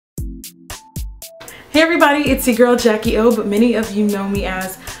Hey everybody, it's your girl Jackie O, but many of you know me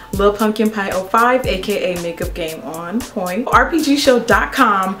as Lil Pumpkin Pie 05, aka Makeup Game On Point.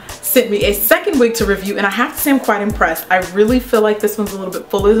 RPGShow.com sent me a second wig to review, and I have to say I'm quite impressed. I really feel like this one's a little bit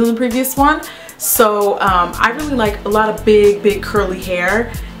fuller than the previous one. So I really like a lot of big curly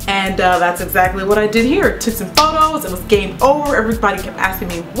hair, and that's exactly what I did here. Took some photos, it was game over. Everybody kept asking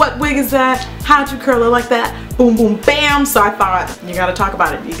me, what wig is that? How'd you curl it like that? Boom, boom, bam. So I thought, you gotta talk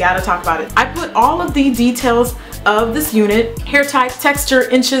about it. You gotta talk about it. I put all of the details of this unit, hair type, texture,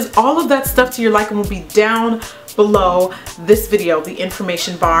 inches, all of that stuff to your liking will be down below this video, the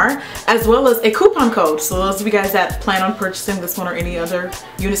information bar, as well as a coupon code. So those of you guys that plan on purchasing this one or any other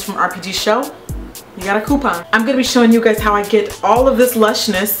units from RPG Show, you got a coupon. I'm gonna be showing you guys how I get all of this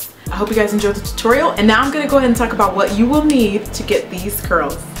lushness. I hope you guys enjoyed the tutorial, and now I'm gonna go ahead and talk about what you will need to get these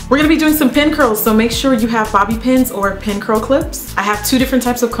curls. We're gonna be doing some pin curls, so make sure you have bobby pins or pin curl clips. I have two different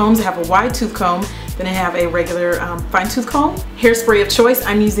types of combs. I have a wide tooth comb, then I have a regular fine tooth comb. Hairspray of choice,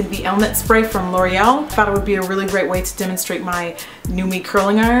 I'm using the Elnet spray from L'Oreal. I thought it would be a really great way to demonstrate my NUME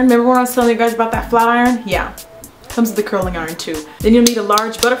curling iron. Remember when I was telling you guys about that flat iron? Yeah. Comes with the curling iron too. Then you'll need a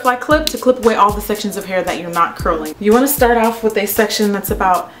large butterfly clip to clip away all the sections of hair that you're not curling. You want to start off with a section that's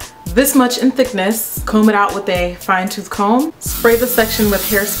about this much in thickness. Comb it out with a fine tooth comb. Spray the section with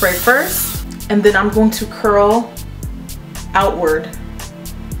hairspray first, and then I'm going to curl outward.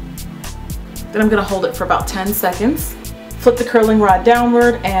 Then I'm going to hold it for about 10 seconds. Flip the curling rod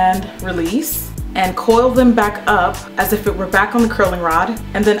downward and release, and coil them back up as if it were back on the curling rod.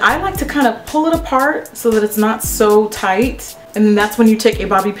 And then I like to kind of pull it apart so that it's not so tight. And then that's when you take a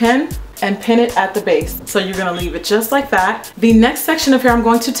bobby pin and pin it at the base. So you're gonna leave it just like that. The next section of hair I'm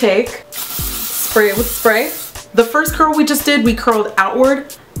going to take, spray it with spray. The first curl we just did, we curled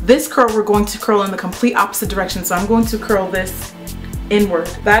outward. This curl we're going to curl in the complete opposite direction. So I'm going to curl this inward.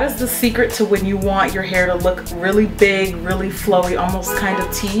 That is the secret to when you want your hair to look really big, really flowy, almost kind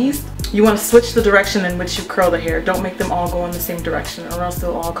of teased. You want to switch the direction in which you curl the hair. Don't make them all go in the same direction, or else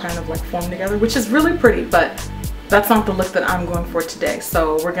they'll all kind of like form together, which is really pretty, but that's not the look that I'm going for today.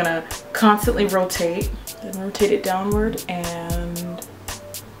 So we're gonna constantly rotate, then rotate it downward and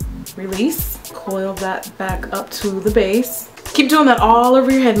release. Coil that back up to the base. Keep doing that all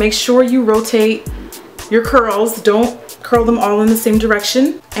over your head. Make sure you rotate your curls. Don't curl them all in the same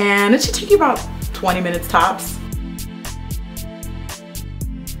direction. And it should take you about 20 minutes tops.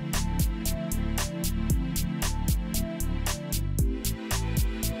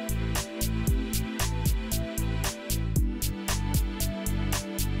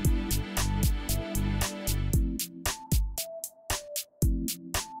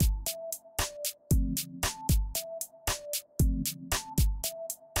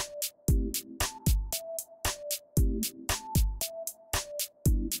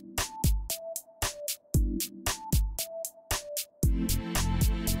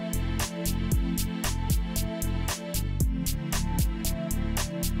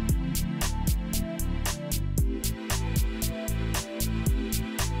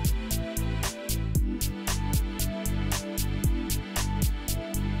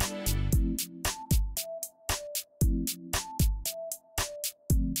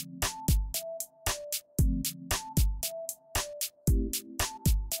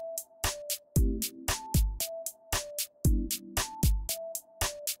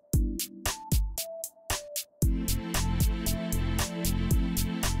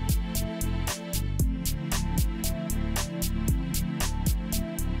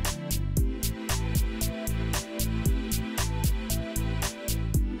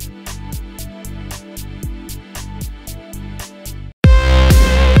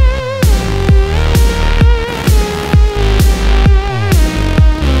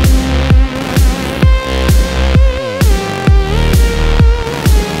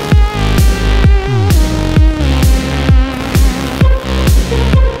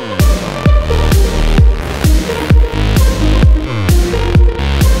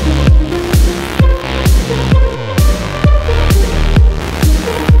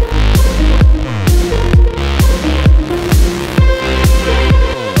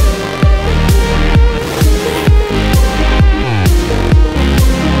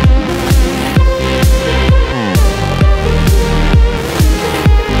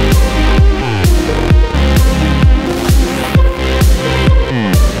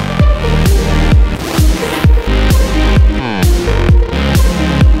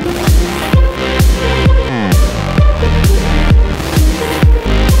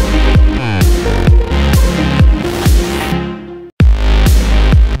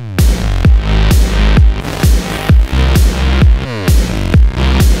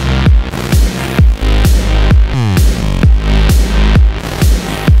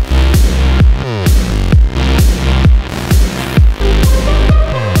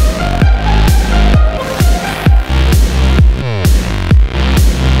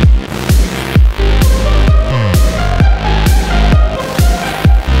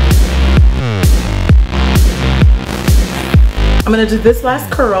 gonna do this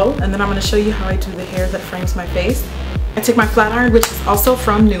last curl, and then I'm gonna show you how I do the hair that frames my face. I take my flat iron, which is also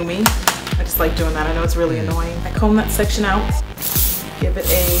from NUME. I just like doing that. I know it's really annoying. I comb that section out, give it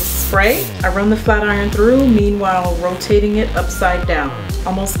a spray. I run the flat iron through, meanwhile rotating it upside down,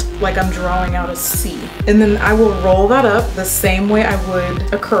 almost like I'm drawing out a C. And then I will roll that up the same way I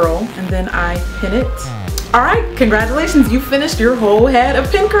would a curl, and then I pin it. All right, congratulations, you finished your whole head of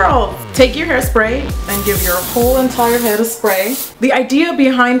pin curls. Take your hairspray and give your whole entire head a spray. The idea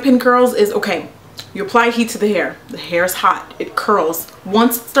behind pin curls is, okay, you apply heat to the hair is hot, it curls.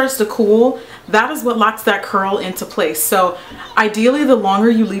 Once it starts to cool, that is what locks that curl into place. So ideally, the longer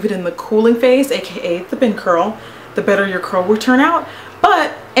you leave it in the cooling phase, aka the pin curl, the better your curl will turn out.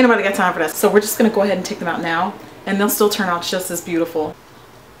 But ain't nobody got time for that. So we're just gonna go ahead and take them out now, and they'll still turn out just as beautiful.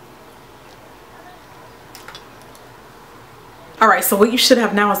 All right, so what you should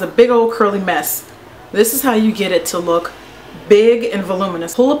have now is a big old curly mess. This is how you get it to look big and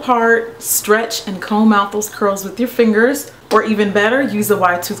voluminous. Pull apart, stretch, and comb out those curls with your fingers, or even better, use a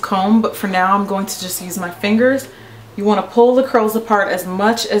wide tooth comb, but for now I'm going to just use my fingers. You want to pull the curls apart as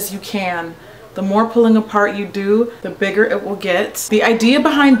much as you can. The more pulling apart you do, the bigger it will get. The idea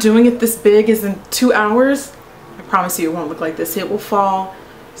behind doing it this big is in 2 hours, I promise you it won't look like this. It will fall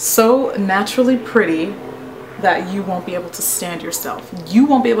so naturally pretty that you won't be able to stand yourself. You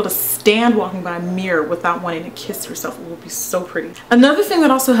won't be able to stand walking by a mirror without wanting to kiss yourself. It will be so pretty. Another thing that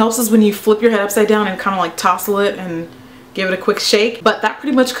also helps is when you flip your head upside down and kind of like tousle it and give it a quick shake. But that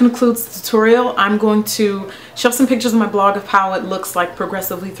pretty much concludes the tutorial. I'm going to show some pictures on my blog of how it looks like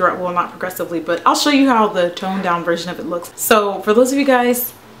progressively throughout, well, not progressively, but I'll show you how the toned down version of it looks. So for those of you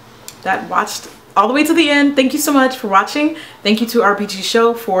guys that watched all the way to the end, thank you so much for watching. Thank you to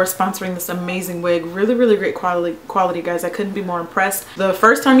RPGShow for sponsoring this amazing wig. Really, really great quality, guys. I couldn't be more impressed. The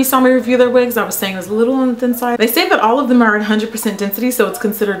first time you saw me review their wigs, I was saying it was a little on the thin side. They say that all of them are at 100% density, so it's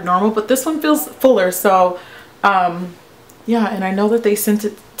considered normal, but this one feels fuller. So yeah, and I know that they sent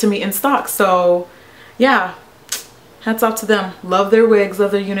it to me in stock, so yeah, hats off to them. Love their wigs,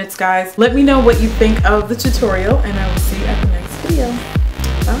 love their units, guys. Let me know what you think of the tutorial, and I will see you at the next video.